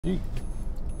You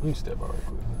step out right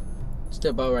quick.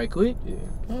 Step out right quick? Yeah.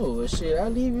 Oh, well, shit,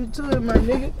 I'll leave you to it, my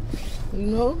nigga. You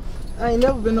know, I ain't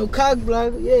never been no cock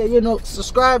blocker. Yeah, you know,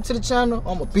 subscribe to the channel.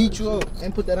 I'ma beat you up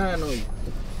and put that iron on you.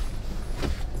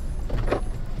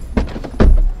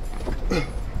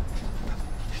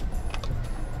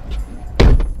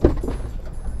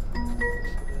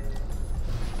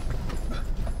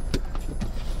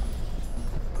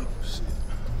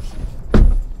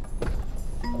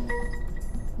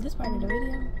 This part of the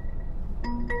video.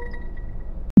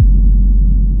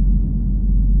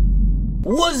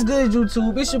 What's good,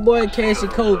 YouTube? It's your boy Cashy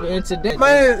Kobe, and today,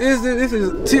 Man, this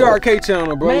is TRK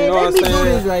channel, bro. man, you know let what me I'm saying? do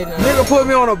this right now. Nigga put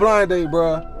me on a blind date,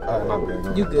 bro. Alright, my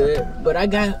bad. You good? But I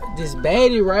got this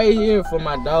baddie right here for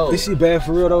my dog. Is she bad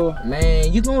for real though?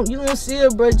 Man, you gon' see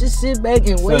her, bro. Just sit back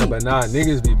and wait. Son, but nah,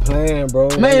 niggas be playing, bro.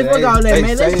 Man, fuck all that,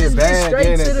 man. Let's just get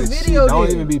straight to the video.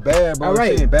 Don't even be bad, bro.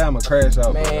 Alright. She ain't bad, I'ma crash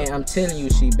out. Man, bro. I'm telling you,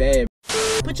 she bad.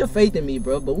 Put your faith in me,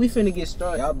 bro. But we finna get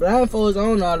started. Y'all blindfolds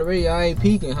on already. Y'all ain't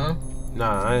peeking, huh?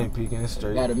 Nah, I ain't peeking. It's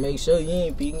straight. Gotta make sure you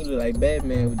ain't peeking. You look like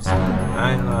Batman with the skin.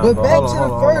 I ain't lying, But bro. back Hold to on,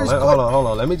 the hold on, first. Hold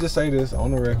on. Let me just say this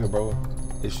on the record, bro.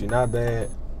 If she not bad,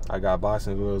 I got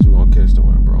boxing gloves. We gonna catch the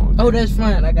one, bro. Oh, that's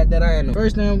fine. I got that iron on.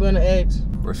 First thing I'm gonna ask.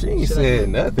 Bro, she ain't said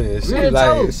nothing. She Real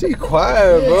like, talk. she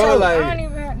quiet, Real bro. talk. I don't Like,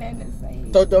 even have nothing to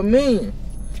say. So, Dominion,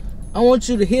 I want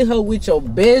you to hit her with your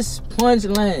best punch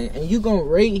line, and you gonna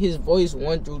rate his voice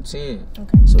 1 through 10.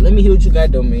 Okay. So let me hear what you got,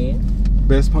 Dominion.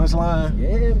 best punchline.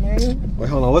 Yeah, man. Wait,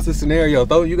 hold on. What's the scenario?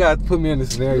 Though you gotta put me in the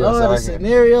scenario. Lord, so the I can...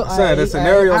 scenario. Son, the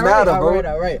scenario matter, bro.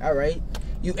 All right.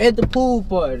 You at the pool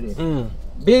party. Mm,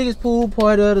 Biggest pool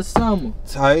party of the summer.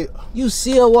 tight. You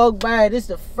see her walk by. This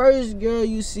the first girl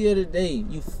you see her today.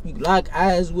 You lock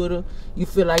eyes with her. You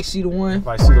feel like she the one.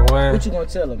 Like she the one. What you gonna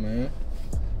tell her, man?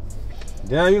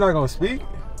 Damn, you not gonna speak?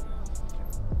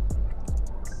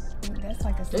 That's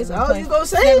like a That's all you gonna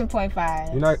say?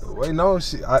 7.5. You not? Wait, no.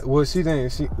 She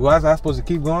didn't. Was I supposed to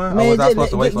keep going? Man, or was I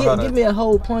supposed to wait for her? give me a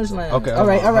whole punchline. Okay, All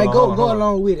right. hold Go on.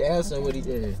 along with it. Answer what he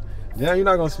did. Damn, you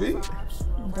not gonna speak?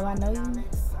 Do I know you?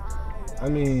 I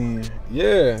mean,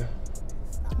 yeah.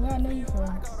 Where I know you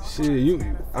from? Shit,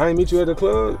 I ain't meet you at the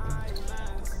club.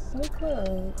 What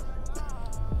club?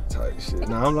 Tight shit.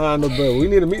 Nah, I'm lying, though, but we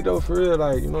need to meet though for real.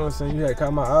 Like, you know what I'm saying? You had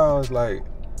caught my eye. I was like,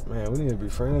 man, we need to be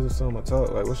friends or something. I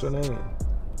talk. Like, what's your name?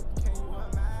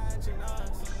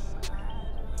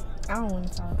 I don't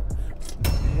want to talk.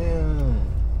 Damn.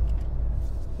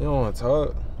 You don't want to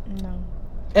talk? No.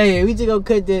 Hey, we just gonna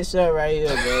cut that shot right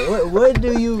here, bro. What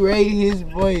do you rate his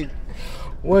voice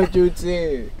 1 through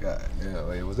 10? God damn.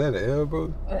 Wait, was that an L, bro?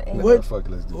 What? Fuck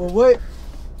it, let's do Well, it. what?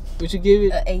 Would you give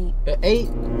it? An 8. An 8?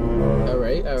 All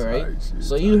right. Tight shit,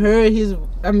 So tight. you heard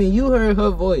you heard her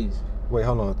voice. Wait,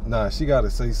 hold on. Nah, she gotta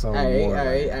say something more. All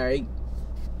right.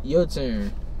 Your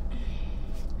turn.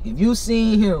 If you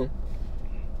seen him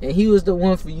and he was the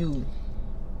one for you,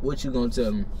 what you gonna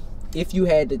tell him? If you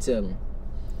had to tell him.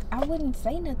 I wouldn't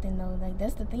say nothing though. Like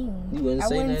that's the thing. You wouldn't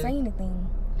say nothing? say anything.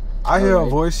 I hear her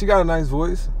Alright. voice. She got a nice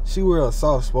voice. She real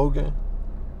soft spoken.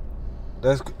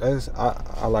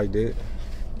 I like that.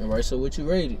 All right. So what you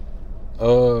rated?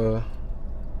 Can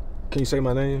you say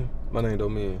my name? My name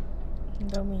Dominion.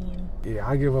 Dominion. Yeah,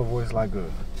 I give her voice like a.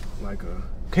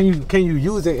 Can you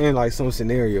use it in like some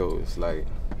scenarios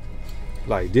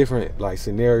like different like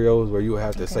scenarios where you would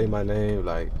have to say my name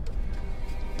like.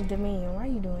 Dominion, why are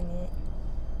you doing it?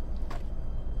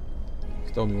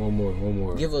 Throw me one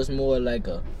more. Give us more like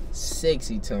a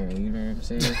sexy tone. You know what I'm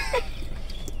saying?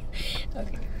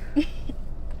 Okay.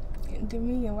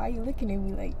 Dominion, why you looking at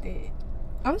me like that?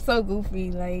 I'm so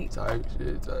goofy, like. Type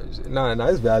shit. Nah,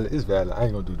 it's valid. I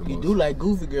ain't gonna do the You most. do like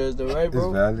goofy girls though, right, bro?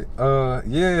 It's valid.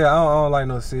 Yeah, I don't like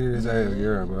no serious ass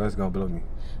girl, bro. That's gonna blow me.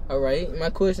 All right. My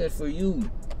question for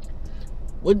you: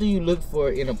 what do you look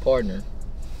for in a partner?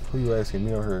 Who you asking,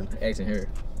 me or her? Asking her.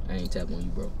 I ain't tapping on you,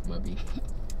 bro. Might be.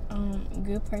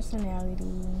 Good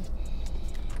personality,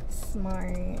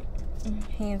 smart,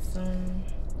 handsome,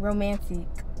 romantic.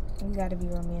 You gotta be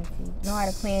romantic. Know how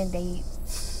to plan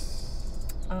dates.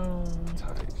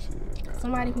 Type shit, bro.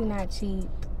 Somebody who not cheap.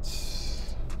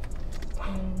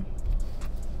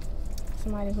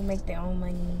 Somebody who make their own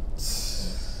money.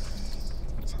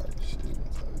 Type shit.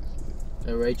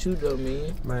 All right, you though,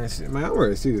 man. Man, I'm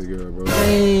ready to see this girl, bro.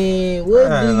 Man, what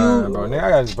do you? Bro, nigga, I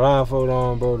got this blindfold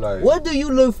on, bro. Like, What do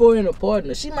you look for in a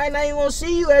partner? She might not even want to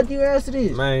see you after you answer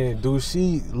this. man, do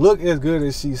she look as good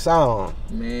as she sound?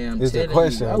 Man, I'm It's the telling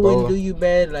question, you, I bro. wouldn't do you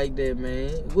bad like that, man.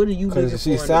 What are you looking for? Cause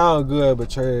she in a- sound good, but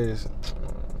trash.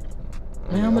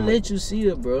 Man, I'm gonna let you see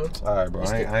her, bro. All right, bro.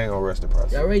 I ain't gonna rush the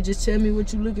process. All right, just tell me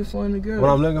what you looking for in a girl.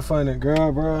 What I'm looking for in a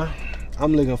girl, bro,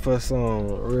 I'm looking for some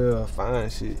real fine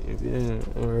shit. You feel me?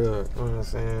 Real, you know what I'm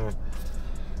saying?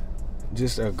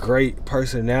 Just a great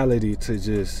personality to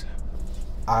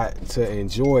to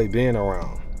enjoy being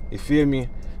around. You feel me?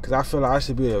 Cause I feel like I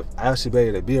should be able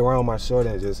to be around my shorty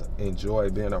and just enjoy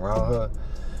being around her.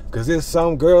 Cause there's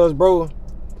some girls, bro,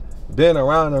 being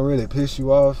around them really piss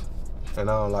you off, and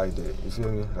I don't like that. You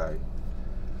feel me? Like,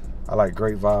 I like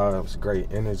great vibes,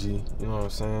 great energy. You know what I'm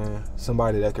saying?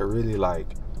 Somebody that could really like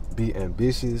be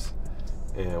ambitious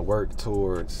and work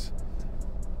towards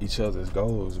each other's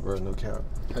goals, bro. No cap.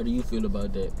 How do you feel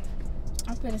about that?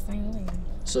 I feel the same way.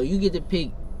 So you get to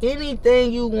pick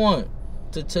anything you want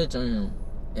to touch on him,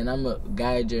 and I'm gonna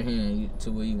guide your hand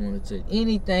to where you want to touch.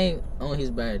 Anything on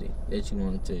his body that you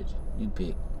want to touch, you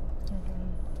pick. Okay.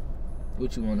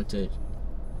 What you want to touch?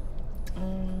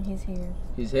 His hair.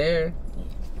 His hair?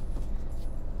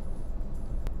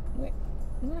 Yeah.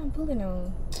 What I'm pulling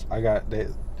on? I got that.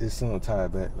 This something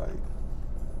tied back, like.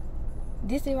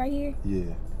 This it right here?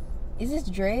 Yeah. Is this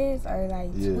dreads or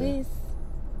like twists?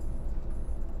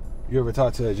 You ever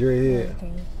talk to a dreadhead?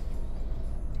 Okay.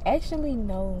 Actually,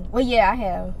 no. Well, yeah, I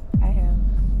have.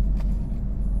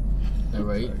 All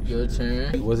right, your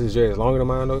turn. Was his dreads longer than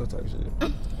mine though? Type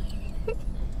shit.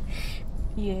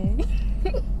 Yeah.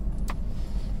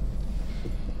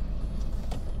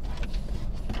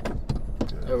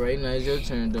 All right, now it's your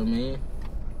turn, though, man.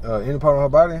 Any part of her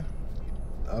body?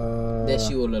 That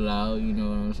she will allow, you know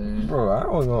what I'm saying? Bro, I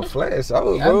was gonna flash out,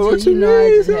 bro. I'm What just, you mean? I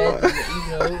just had to,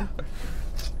 you know.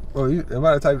 Bro, am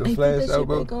I the type to Hey, flash put that out, shit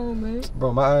bro? back on, man.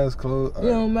 Bro, my eyes closed. It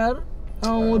don't matter. I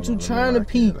don't want you trying to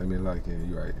peep. Let me like it.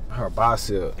 You right. Her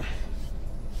bicep.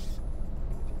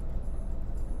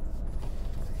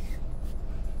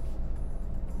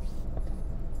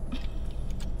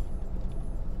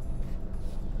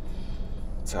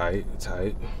 Tight.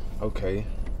 Okay.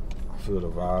 I feel the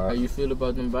vibe. How you feel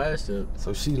about them biceps?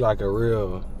 So she like a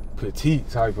real petite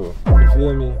type of, you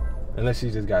feel me? Unless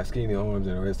she just got skinny arms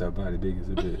and the rest of her body big as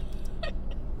a bit.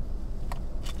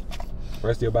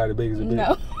 Rest of your body big as a bit?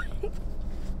 No.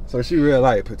 So she real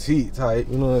like petite type,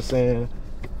 you know what I'm saying?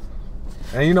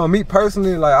 And you know, me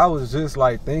personally, like I was just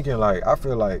like thinking like, I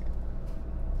feel like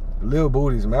little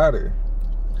booties matter.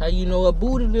 How you know her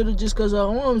booty little just cause her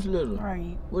arms little?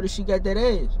 Right. What if she got that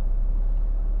ass?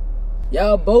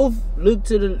 Y'all both look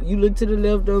to the, you look to the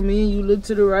left of me and you look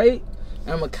to the right.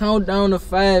 I'm gonna count down to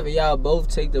 5 and y'all both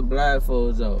take the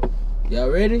blindfolds off. Y'all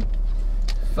ready?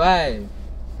 5,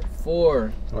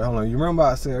 4. Wait, hold on. You remember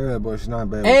I said earlier, boy, she's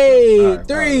not bad. Hey, Right,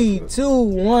 3, right, 2,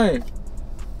 1.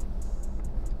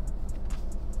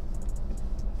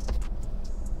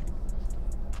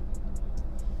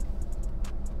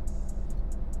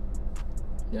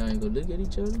 Y'all ain't gonna look at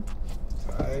each other?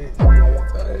 Tight.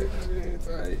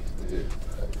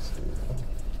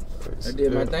 I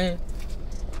did my thing.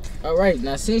 All right,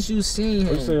 now since you seen him,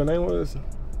 What you say your name was?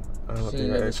 I don't She think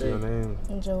I never asked you your said. name.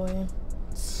 Enjoy.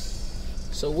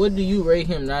 so what do you rate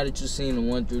him now that you seen him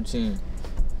 1 through 10?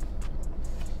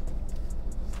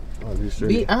 Oh, you sure?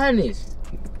 Be honest.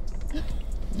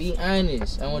 Be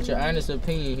honest. I want your honest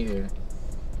opinion here.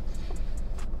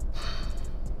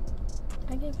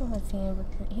 I give him a 10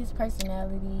 because his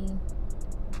personality.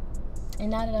 And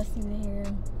now that I see the hair,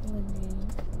 it looks good.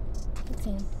 A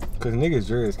 10. Cause niggas'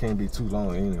 dreads can't be too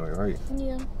long anyway, right?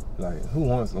 Yeah. Like, who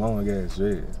wants long ass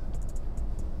dreads?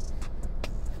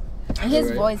 And his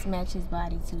Right. voice matches his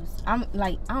body too. I'm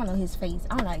like, I don't know his face.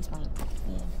 I don't know how to explain it.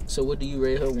 Yeah. So what do you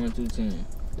rate her 1 through 10?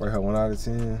 Rate her 1 out of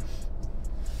 10.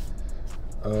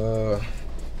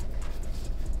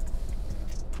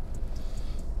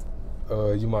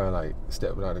 You mind like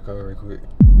stepping out of the car real quick?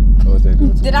 Or is that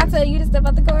doing too Did much? I tell you to step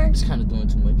out the car? It's kind of doing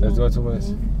too much. That's doing too much?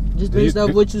 Just based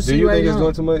off what you see right Do you think it's now.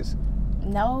 doing too much?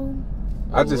 No.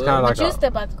 I just kind of like. But you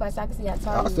step out the car so I can see how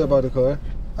tall I'll you step are. out the car.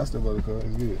 It's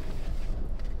good.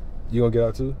 You gonna get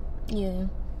out too? Yeah.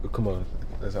 Come on,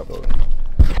 let's hop over.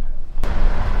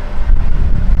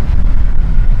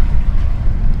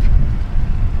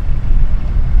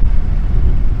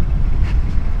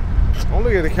 Don't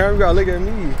look at the camera, you gotta look at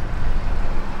me.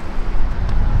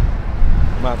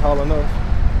 Am I tall enough?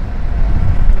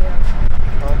 Yeah.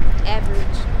 Huh?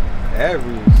 Average.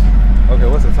 Average. Okay,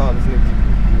 what's the tallest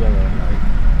nigga you ever like?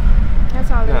 How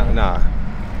tall are you? Nah.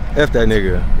 F that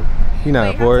nigga. He not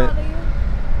Wait, important. how tall are you?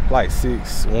 Like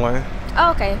 6'1".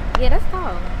 Oh, okay. Yeah, that's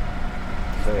tall.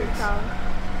 Thanks. Tall.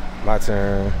 My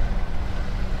turn.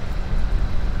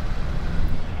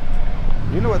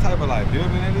 You know what type of like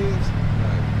building it is?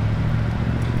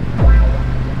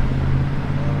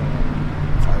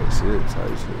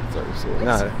 Type shit.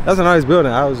 Nah, that's a nice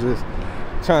building. I was just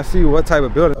trying to see what type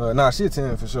of building. Nah, she a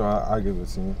 10 for sure. I give it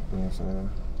a 10. You know what I'm saying?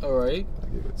 All right. I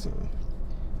give it a 10.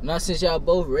 Now, since y'all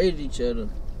both rated each other,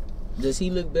 does he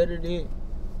look better than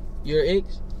your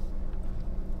ex?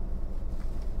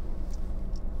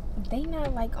 They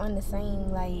not like on the same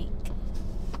like.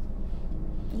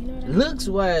 You know what I mean? Looks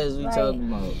wise, we talking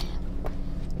about.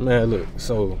 Man, look.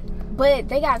 So. But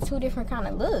they got two different kind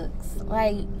of looks.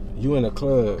 Like. You in a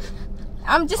club.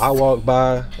 I'm just. I walk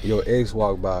by. Your ex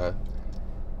walk by.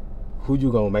 Who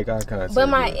you gonna make eye contact? But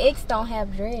my ex don't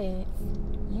have dreads.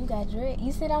 You got dreads.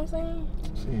 You see what I'm saying?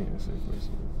 She ain't say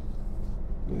question.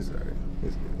 It's alright.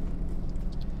 It's good.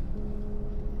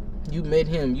 You met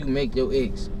him. You make your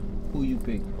ex. Who you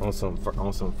pick? On some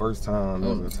first time.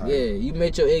 Yeah, you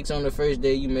met your ex on the first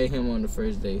day. You met him on the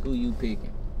first day. Who you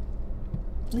picking?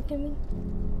 Look at me.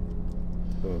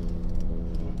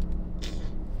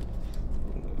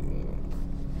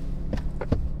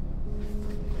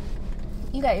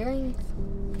 You got earrings?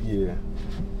 Yeah.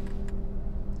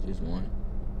 Just one.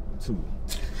 2.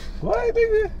 What,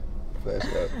 nigga? Flash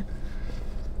up.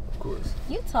 Of course.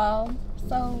 You tall,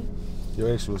 so.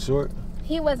 Your ex was short?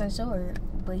 He wasn't short,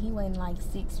 but he wasn't like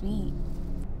 6 feet.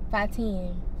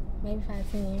 5'10", maybe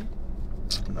 5'10".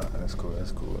 Nah, that's cool.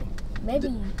 That's cool.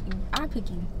 Maybe I'll pick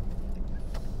you.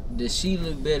 Does she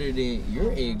look better than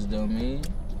your ex, though, man?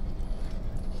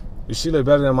 Does she look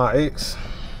better than my ex?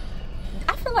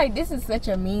 I feel like this is such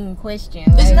a mean question.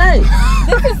 It's like,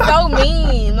 not. This is so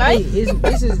mean. Like, Hey,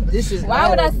 this is. why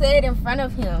would I say it in front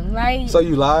of him? Like, So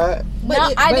you lied?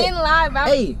 I didn't lie about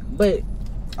it. Hey, but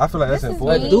I feel like that's This is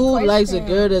important. a mean. dude likes a question.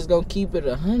 girl that's gonna keep it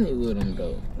 100 with him,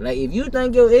 though. Like, if you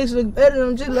think your ex look better than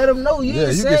him, just let him know. You Yeah,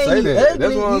 ain't you can saying say he that. ugly.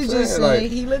 That's what I'm You just saying, saying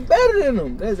like- he look better than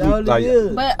him. That's all like- it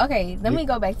is. But okay, let me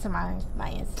go back to my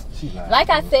answer. She lied. Like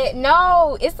I said,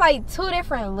 no, it's like two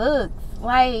different looks.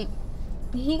 Like,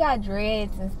 he got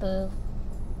dreads and stuff.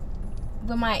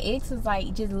 But my ex was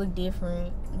like, just look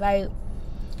different. Like,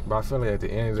 But I feel like at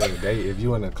the end of the day, if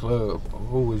you in a club,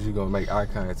 who was you gonna make eye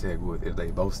contact with if they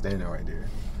both standing right there?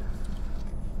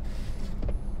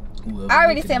 Whoever I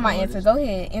already looking said my hardest. answer. Go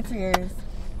ahead, answer yours.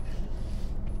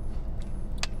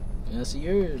 Answer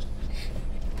yours.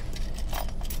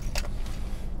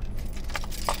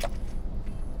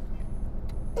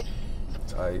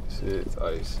 Tight shit.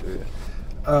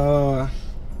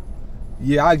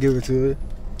 Yeah, I give it to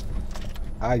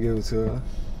her.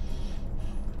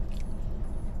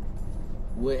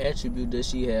 What attribute does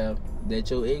she have that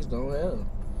your ex don't have?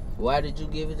 Why did you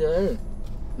give it to her?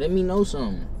 Let me know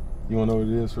something. You wanna know what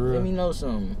it is for real? Let me know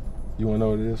something. You wanna know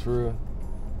what it is for real?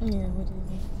 Yeah, what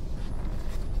is it?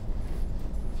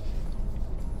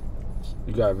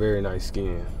 You got very nice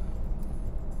skin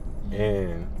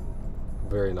and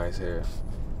very nice hair.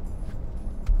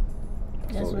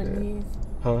 That's what it is.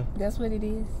 Huh? That's what it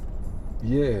is.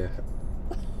 Yeah.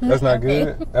 That's not Okay.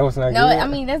 good. That was not No, good. I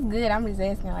mean that's good. I'm just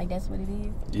asking, like, that's what it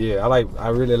is. Yeah, I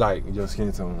really like your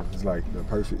skin tone. It's like the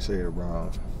perfect shade of brown.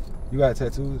 You got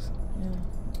tattoos? Yeah.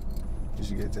 You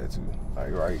should get tattooed.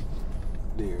 Like right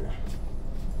there.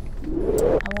 I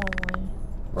want one.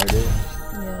 Right there?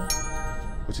 Yeah.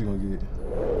 What you gonna get?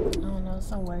 I don't know,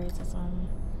 some words or something.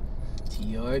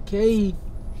 TRK.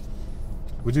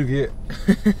 Would you get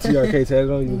TRK tattooed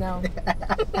on you? No.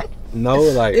 No,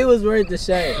 like It was worth the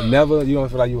shot. never. You don't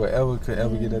feel like you could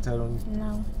ever get that tattooed on you?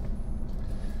 No.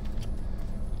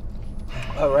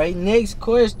 All right, next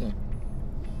question.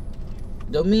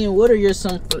 Dominion, what are your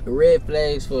some red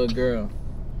flags for a girl?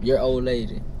 Your old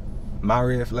lady. My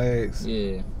red flags.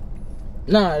 Yeah.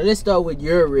 Nah, let's start with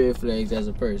your red flags as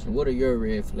a person. What are your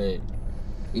red flags?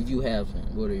 If you have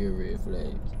some, what are your red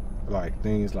flags? Like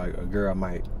things like a girl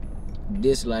might.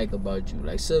 Dislike about you,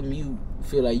 like something you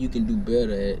feel like you can do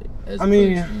better at as a I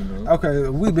mean, person, you know? okay,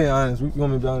 we been honest. You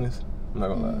want me to be honest? I'm not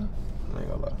gonna lie. I ain't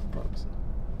gonna lie. I promise.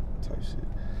 Type shit.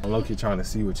 I'm low key trying to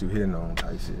see what you hitting on.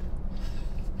 Type shit.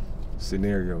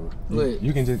 Scenario.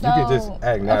 You can just act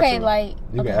natural. Okay, like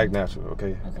You can act natural,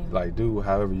 okay? Okay. Like do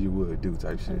however you would do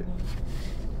type shit.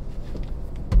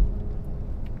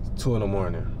 2 in the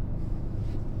morning.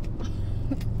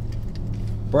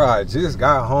 Bro, I just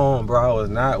got home, bro. I was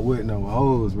not with no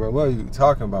hoes, bro. What are you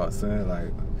talking about, son?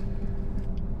 Like,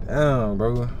 damn,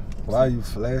 bro. Why you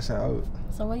flashing out?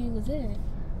 So where you was at?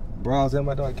 Bro, I was at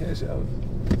my dog cash out.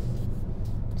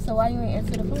 So why you ain't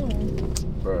answer the phone?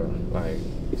 Bro, like,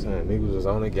 son, niggas was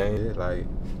on the game. Like,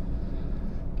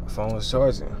 my phone was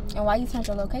charging. And why you turned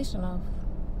your location off?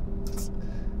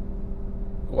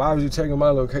 Why was you checking my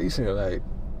location? Like,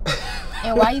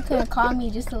 And why you couldn't call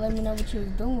me just to let me know what you was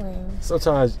doing?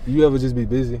 sometimes you ever just be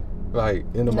busy, like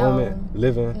in the No. moment,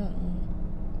 living.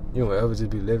 Mm-mm. You don't ever just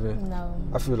be living. No.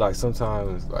 I feel like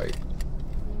sometimes, like,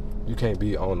 you can't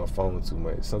be on the phone too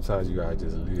much. Sometimes you gotta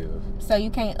just live. So you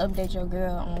can't update your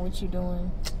girl on what you're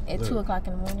doing at 2 o'clock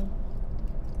in the morning?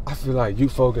 I feel like you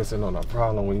focusing on a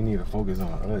problem when you need to focus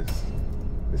on us.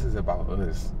 This is about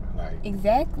us. Like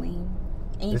exactly.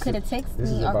 And you could have texted This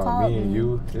me is or about called me and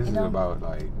you. This is know? about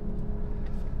like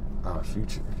our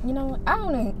future. You know what? I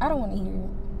don't want to hear it.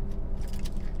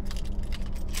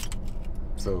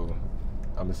 So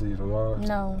I'm gonna see you tomorrow.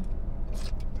 No.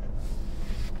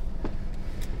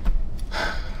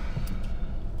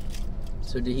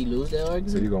 So did he lose that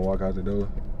argument? So you gonna walk out the door?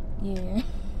 Yeah.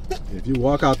 If you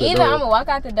walk out the Either door, I'm gonna walk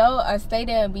out the door or stay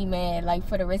there and be mad, like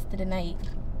for the rest of the night.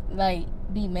 Like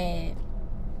be mad.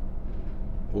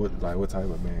 what type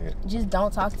of man? Just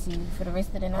don't talk to you for the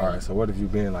rest of the night. All right. So what if you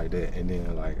been like that and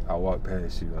then like I walk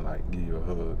past you and like give you a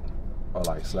hug or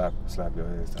like slap your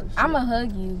ass type shit? I'ma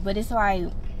hug you, but it's like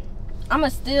I'ma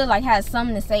still like have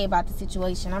something to say about the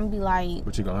situation. I'ma be like,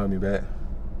 But you gonna hug me back?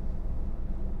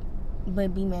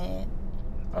 but be mad.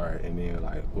 All right. And then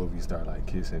like what if you start like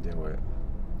kissing? Then what?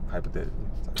 Hypothetically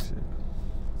type shit.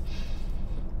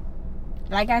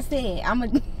 Like I said, I'ma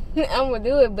I'ma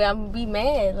do it, but I'ma be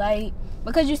mad, like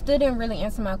because you still didn't really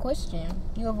answer my question.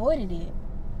 You avoided it.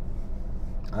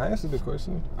 I answered the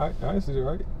question. I answered it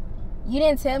right. You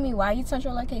didn't tell me why you turned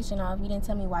your location off. You didn't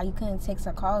tell me why you couldn't text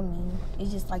or call me.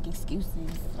 It's just like excuses,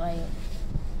 like,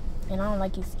 and I don't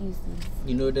like excuses.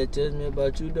 You know what that tells me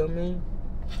about you, though, man?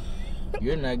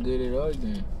 You're not good at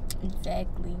arguing.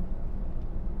 Exactly.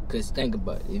 Cause think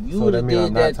about it. If you So would that have mean I'm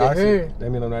did not that to toxic. her, That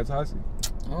mean I'm not toxic.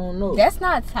 I don't know. That's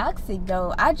not toxic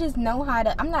though. I just know how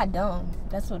to. I'm not dumb.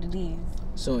 That's what it is.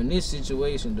 So in this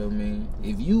situation, though, man,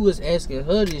 if you was asking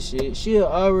her this shit, she'll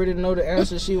already know the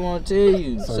answer she want to tell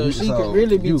you. So she could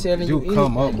really be telling you anything. You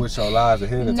come up with your lies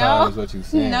ahead of time is what you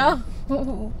saying.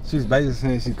 No. She's basically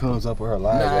saying she comes up with her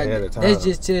lies ahead of time. That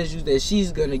just tells you that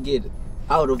she's gonna get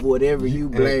out of whatever you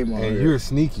blame on her. And you're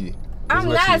sneaky. I'm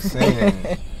what not. she's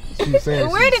saying. She's saying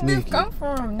Where she's did this sneaky. come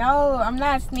from? No, I'm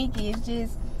not sneaky. It's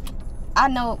just I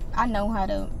know how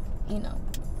to, you know.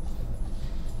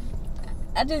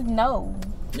 I just know.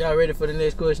 Y'all ready for the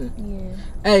next question?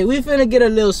 Yeah. Hey, we finna get a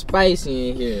little spicy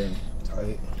in here.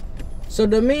 Right. So,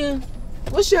 Domin,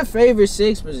 what's your favorite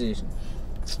sex position?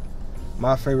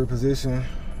 My favorite position,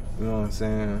 you know what I'm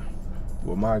saying,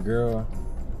 with my girl,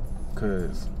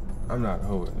 cause I'm not a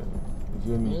hoe. You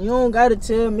feel me? You don't gotta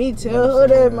tell me. Tell her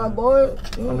that, my boy.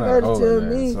 You I'm don't not gotta old, tell man.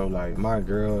 me. So like my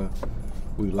girl,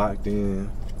 we locked in,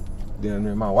 damn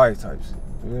near my wife type shit.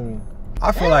 You feel me?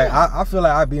 I feel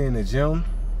like I be in the gym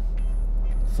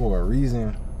for a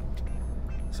reason,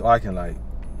 so I can like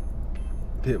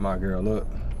pick my girl up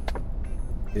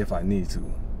if I need to.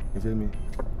 You feel me?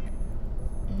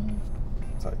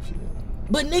 Type shit.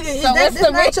 But nigga, So that's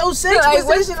not your sex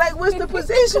position. Like, what's the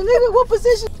position, nigga? What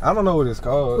position? I don't know what it's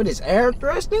called. What is air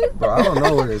thrusting? Bro, I don't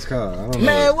know what it's called. I don't know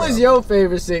Man, what what's it's your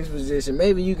favorite sex position?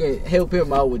 Maybe you can help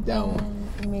him out with that one.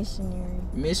 Missionary.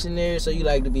 Missionary, so you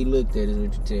like to be looked at, is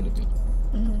what you're telling me.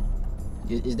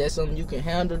 Mm-hmm. Is that something you can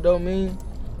handle, though, man?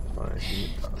 Fine shit.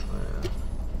 Man.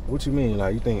 What you mean?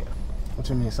 Like, you think, what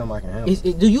you mean something I can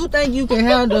handle? Do you think you can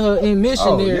handle her in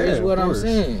missionary, is what I'm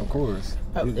saying? Of course.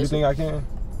 Oh, You think I can?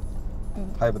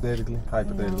 Mm. Hypothetically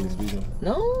No. speaking.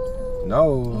 No?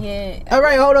 No. Yeah. All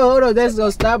right, hold on. That's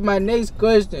gonna stop my next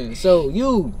question. So,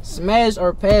 you smash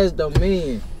or pass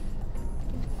Dominion?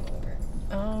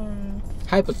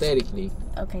 Hypothetically.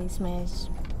 Okay, smash.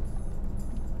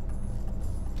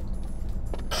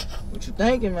 What you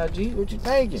thinking, my G? What you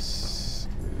thinking?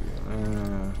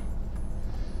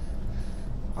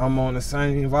 I'm on the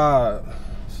same vibe.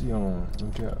 She on.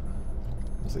 Okay.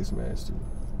 I say smash too.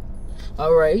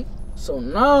 All right. So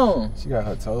now, She got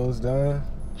her toes done.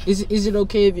 is it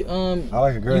okay if you I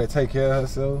like a girl that take care of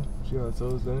herself. She got her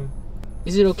toes done.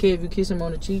 is it okay if you kiss him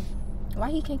on the cheek? Why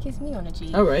he can't kiss me on the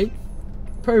cheek? All right.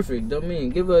 Perfect. Dominion,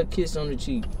 give her a kiss on the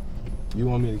cheek. You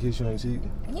want me to kiss you on the cheek?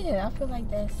 Yeah, I feel like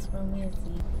that's romantic.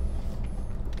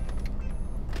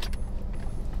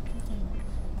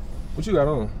 What you got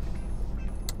on?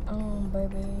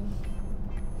 Burberry.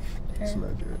 Her. Smell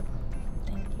good.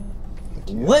 Thank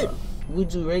you. What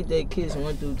would you rate that kiss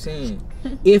 1 through 10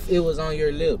 if it was on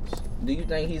your lips? Do you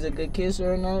think he's a good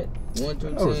kisser or not? 1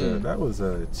 through 10. That was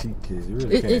a cheap kiss. You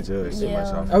really can't judge too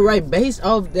much off. All right, based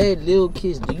off that little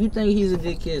kiss, do you think he's a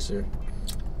good kisser?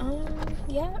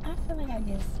 Yeah, I feel like I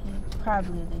guess he's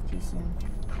probably a good kisser.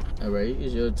 All right,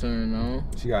 it's your turn now.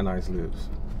 She got nice lips,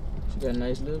 She got a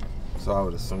nice look. so I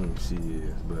would assume she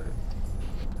is. But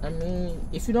I mean,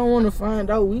 if you don't want to find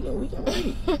out, we can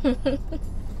wait.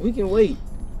 We can wait.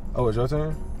 oh, it's your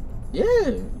turn. Yeah.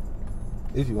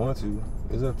 If you want to,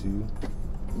 it's up to you.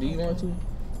 Do you want to?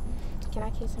 Can I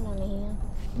kiss him on the hand?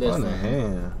 That's on the fine.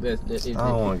 hand. That's I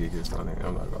don't want to get kissed on the hand.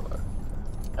 I'm not gonna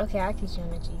lie. Okay, I'll kiss you on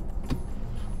the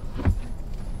cheek.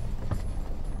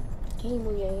 Can you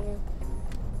move your hair?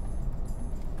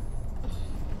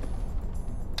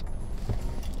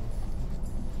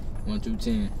 1 through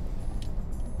 10.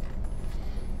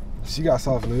 She got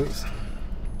soft lips.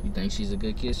 You think she's a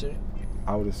good kisser?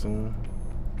 I would assume.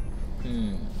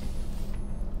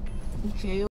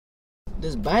 Okay.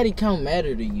 Does body count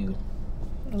matter to you?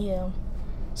 Yeah.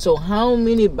 So how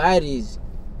many bodies?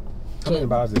 How many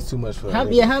bodies is too much for How, a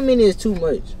nigga? yeah, how many is too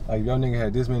much? Like, if your nigga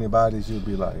had this many bodies, you'd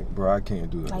be like, bro, I can't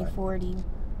do it. Like 40.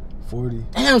 40?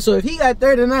 Damn, so if he got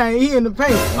 39, he in the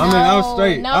paint. I mean, I'm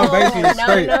straight. I'm basically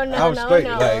straight. I'm straight.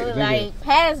 No. Like, nigga. Like,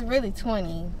 past really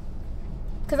 20.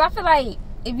 Because I feel like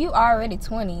if you already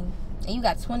 20 and you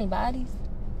got 20 bodies.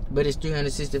 But it's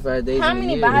 365 days How in a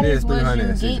many year. bodies It is was you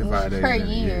 365 getting days per in a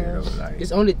year. year? Though, like,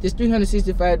 It's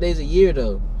 365 days a year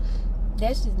though.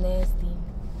 That's just nasty.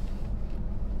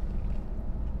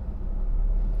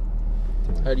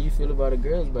 How do you feel about a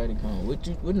girl's body count?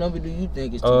 What number do you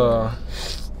think is too much?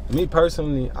 Me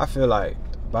personally, I feel like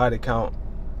body count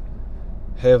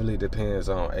heavily depends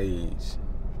on age.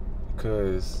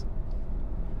 Because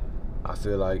I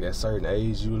feel like at certain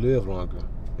age you live longer.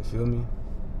 You feel me?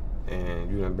 And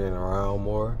you done been around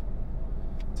more.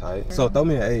 Tight. So throw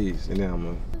me an age and then I'm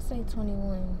gonna. Let's say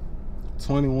 21.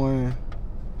 21.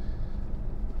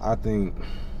 I think.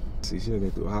 See, she done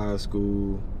been through high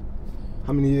school.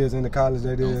 How many years into college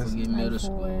that Don't is? forget Like middle 4.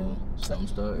 school. Something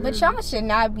start But early. y'all should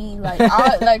not be like,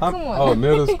 all, like, come on. Oh,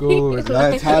 middle school. It's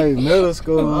like tight. Middle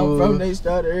school. I'm from they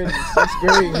started early,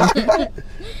 6th grade.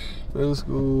 Middle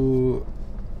school.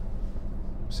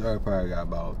 She probably got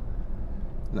about.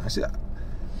 Nah, she.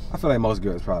 I feel like most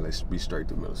girls probably be straight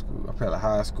through middle school. I feel like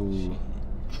high school.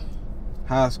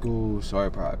 High school,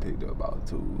 Shorty probably picked up about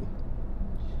 2.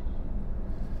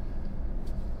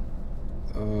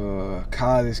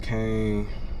 College came.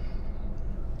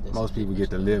 Most people get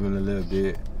to live in a little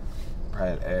bit.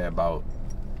 Probably add about.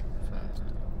 5,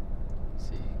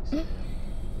 6.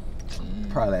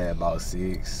 Probably add about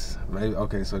 6. Maybe.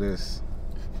 Okay, so there's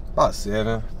about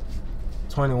 7.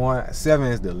 21. 7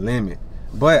 is the limit.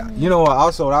 But you know what?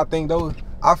 Also, I think though,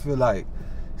 I feel like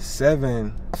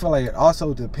 7. I feel like it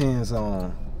also depends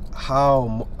on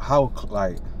how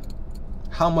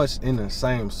much in the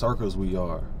same circles we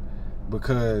are.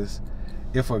 Because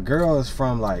if a girl is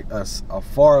from like a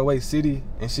far away city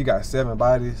and she got 7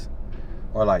 bodies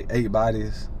or like 8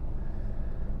 bodies,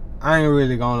 I ain't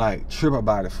really gonna like trip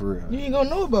about it for real. You ain't gonna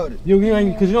know about it. You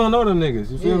ain't, cause you don't know them niggas.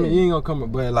 You feel me? You ain't gonna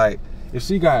come. But like, if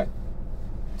she got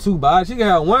 2 bodies, she can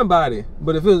have 1 body.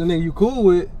 But if it was a nigga you cool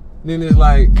with, then it's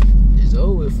like It's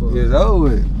over for. it's over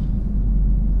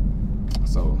with.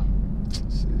 So,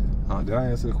 shit. Did I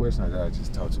answer the question or did I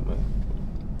just talk too much?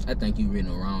 I think you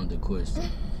written around the question.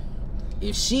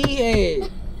 If she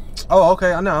had, Oh,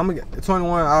 okay. I know. I'm gonna get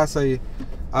 21. I'll say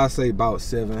about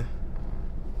 7.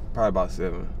 Probably about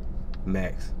 7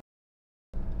 max.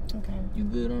 Okay. you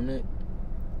good on that?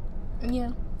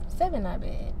 Yeah. 7 not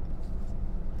bad.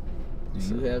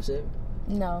 Do you have 7?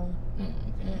 No.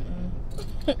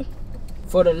 Okay.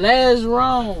 For the last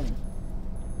round,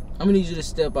 I'm gonna need you to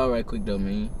step out right quick though,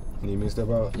 man. Need me to step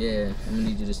out? Yeah, I'm gonna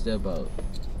need you to step out.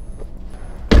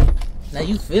 Now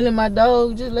you feeling my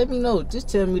dog? Just let me know. Just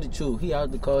tell me the truth. He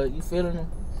out the car. You feeling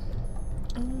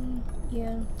him?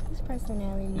 Yeah. His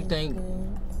personality You is think-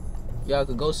 good. Y'all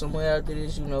could go somewhere after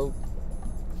this, you know,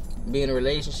 be in a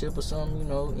relationship or something, you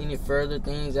know, any further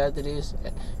things after this?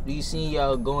 Do you see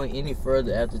y'all going any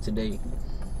further after today?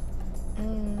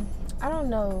 I don't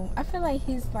know. I feel like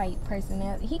his like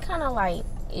personality, he kind of like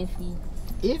iffy.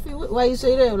 Iffy? Why you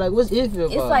say that? Like, what's iffy about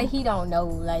It's him? like he don't know.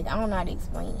 Like, I don't know how to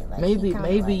explain it. Like, he kinda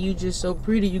Maybe like, you just so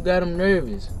pretty you got him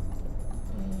nervous.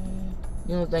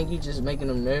 You don't think you just making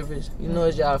him nervous? You know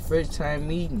it's y'all first time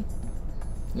meeting.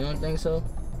 You don't think so?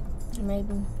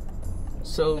 Maybe.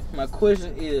 So my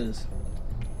question is,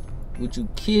 would you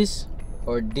kiss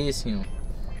or diss him?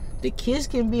 The kiss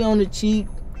can be on the cheek.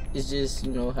 It's just,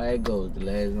 you know how it goes, the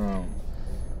last round.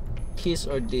 Kiss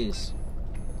or diss?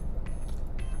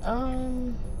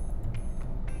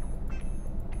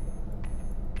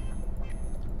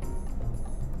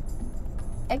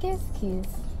 I guess kiss.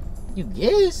 You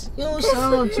guess? You don't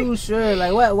sound too sure.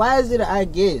 Like, why is it a I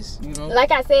guess? You know?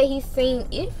 Like I said, he seemed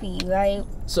iffy. Like,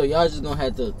 So y'all just gonna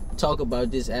have to talk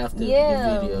about this after the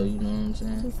video, you know what I'm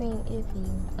saying? he seemed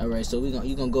iffy. Alright, so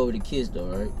you gonna go over the kiss though,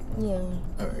 right?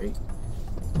 Yeah. Alright.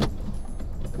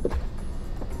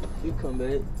 You come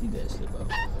back, you gotta slip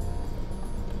out.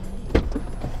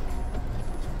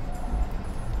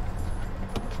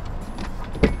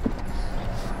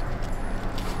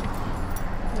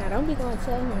 be gonna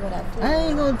tell him what I said. I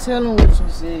ain't gonna tell him what you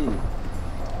said.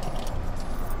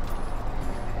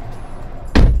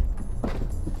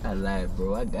 I lied,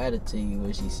 bro. I gotta tell you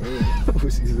what she said.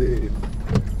 What she said?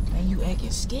 Man, you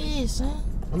acting scared, son.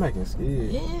 I'm acting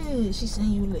scared. Yeah, she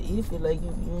saying you look iffy, like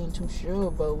you ain't too sure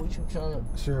about what you trying to.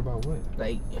 Sure about what?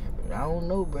 Like, I don't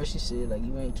know, bro. She said like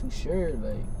you ain't too sure,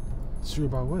 like. Sure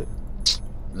about what?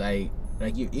 Like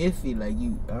you iffy, like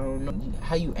you. I don't know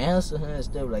how you answer her and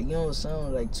stuff. Like you don't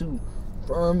sound like too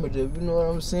affirmative. You know what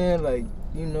I'm saying? Like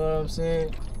you know what I'm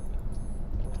saying?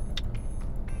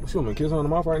 What, you want me to kiss her on the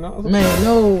mouth right now? Man,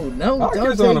 no, I'll don't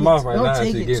kiss her on the mouth right now. Don't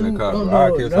She take get it in too. the car. No,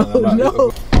 I'll kiss her on the mouth.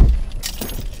 no.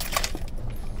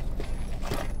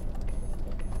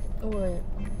 What?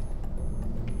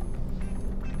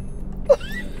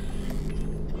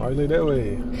 Why you look that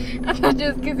way? I thought you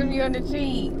was kissing me on the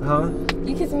cheek. Huh?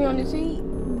 You kissing me on the cheek?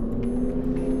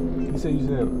 You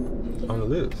said on the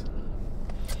lips.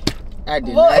 I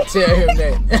did not tell him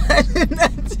that. I did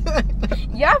not tell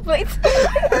him. Y'all play.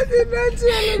 I did not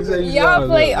tell him. You said you Y'all said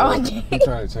play on all the lips. day. I'm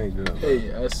trying to change it up.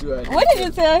 Hey, I swear. What did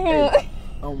you tell him? Hey,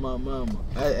 on my mama.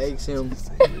 I asked him.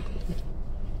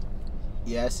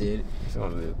 Yeah, I said it. It's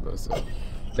on the lips, bro. So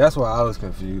that's why I was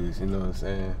confused. You know what I'm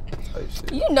saying? Type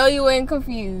shit. You know you ain't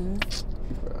confused.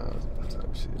 Bro,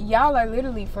 type shit. Y'all are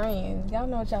literally friends. Y'all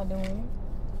know what y'all doing.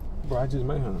 Bro, I just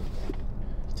met him.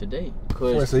 Today.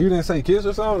 Wait, so you didn't say kiss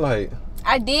or something? Like,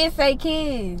 I did say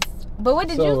kiss, but what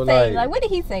did So, you say? like- Like, what did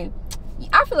he say?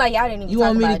 I feel like y'all didn't even You talk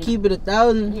want me to about keep it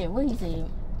 1,000? Yeah, what he said.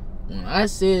 I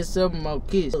said something about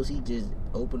kiss. He just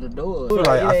opened the door.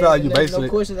 I feel like you basically. No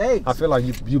questions asked. I feel like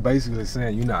you basically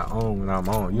saying you're not on when I'm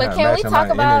on. You're But not can we matching talk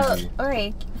my about? energy.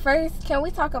 Okay, first, can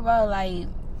we talk about like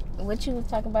what you was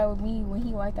talking about with me when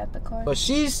he walked out the car? But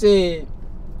she said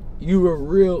you were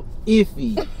real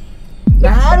iffy.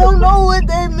 Now I don't know what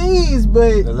that means,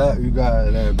 but You got to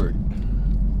elaborate.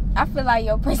 I feel like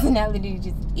your personality is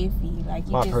just iffy. Like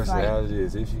you My just personality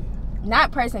is iffy. like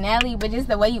not personality, but just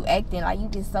the way you acting. Like you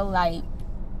just so like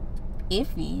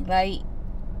iffy. Like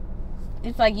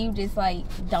it's like you just like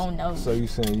don't know. So you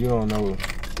saying you don't know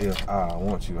if I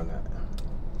want you or not?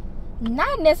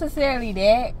 Not necessarily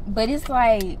that, but it's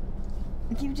like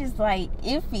you just like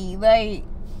iffy. Like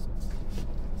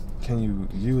Can you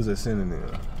use a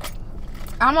synonym?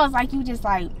 almost like you just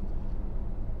like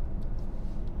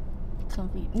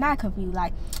confused. Not confused.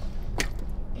 Like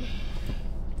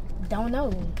don't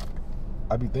know.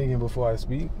 I be thinking before I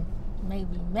speak.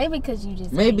 Maybe because you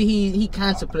just maybe he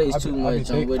contemplates too much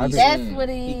on what he's That's saying. what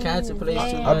it is. He contemplates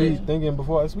too Yeah. I be much. thinking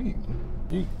before I speak.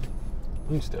 You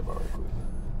step out right quick.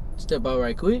 Step out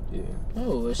right quick. Yeah.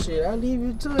 Oh well, shit, I'll leave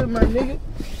you to it, my nigga.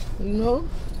 You know,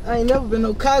 I ain't never been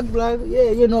no cock blocker.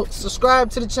 Yeah, you know, subscribe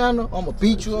to the channel. I'ma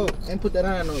beat you up and put that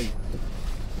iron on you.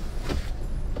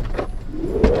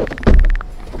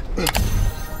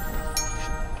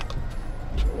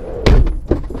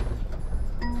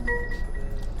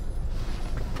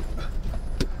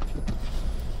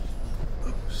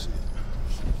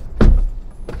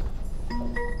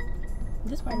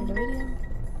 This part of the video.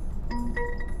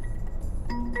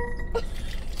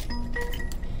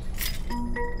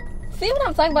 See what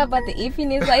I'm talking about the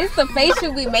iffiness? Like it's the face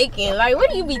you be making. Like what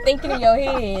do you be thinking in your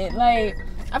head? Like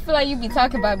I feel like you be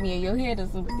talking about me in your head or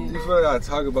something. You feel like I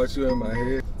talk about you in my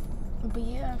head? But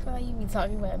yeah, I feel like you be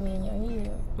talking about me in your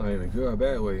head. Not in a good or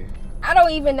bad way. I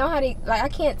don't even know how to like I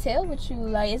can't tell with you.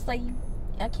 Like it's like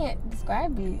I can't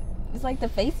describe it. It's like the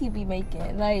face you be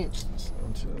making. Like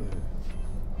I'm chilling.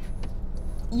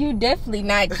 you definitely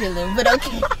not chilling, but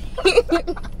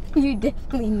okay. You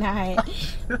definitely not.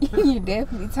 You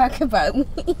definitely talk about me.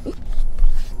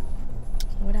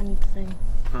 What I need to say?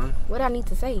 Huh? What I need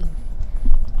to say?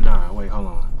 Nah, wait, hold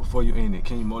on. Before you end it,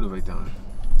 can you motivate them?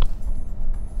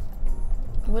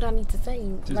 What I need to say?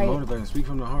 Just like, motivate and speak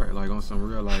from the heart, like on some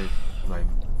real life, like.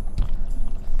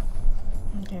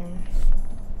 okay.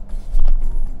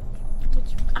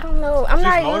 I don't know. I'm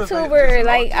not a Just YouTuber.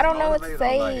 Like I don't know what to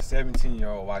motivate on, say. like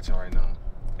 17-year-old watching right now,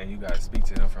 and you gotta speak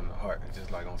to them from the heart,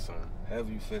 just like on some. However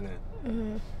you feeling,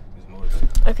 just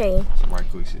motivate. Okay. Some right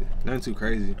quick shit. Nothing too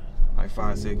crazy. Like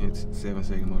 5 seconds,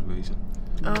 7-second motivation.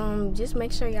 Just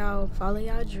make sure y'all follow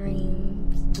y'all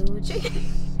dreams. Do what you.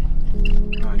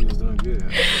 Nah, you was doing good.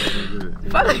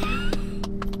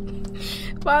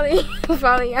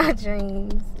 Follow y'all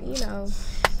dreams. You know,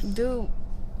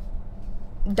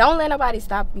 don't let nobody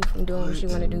stop you from doing what you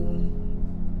want to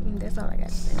do. That's all I got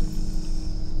to say.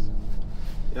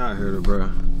 Y'all heard it, bro.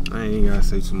 I ain't gotta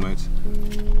say too much.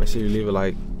 Make sure you leave a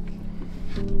like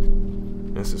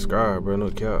and subscribe, bro. No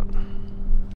cap.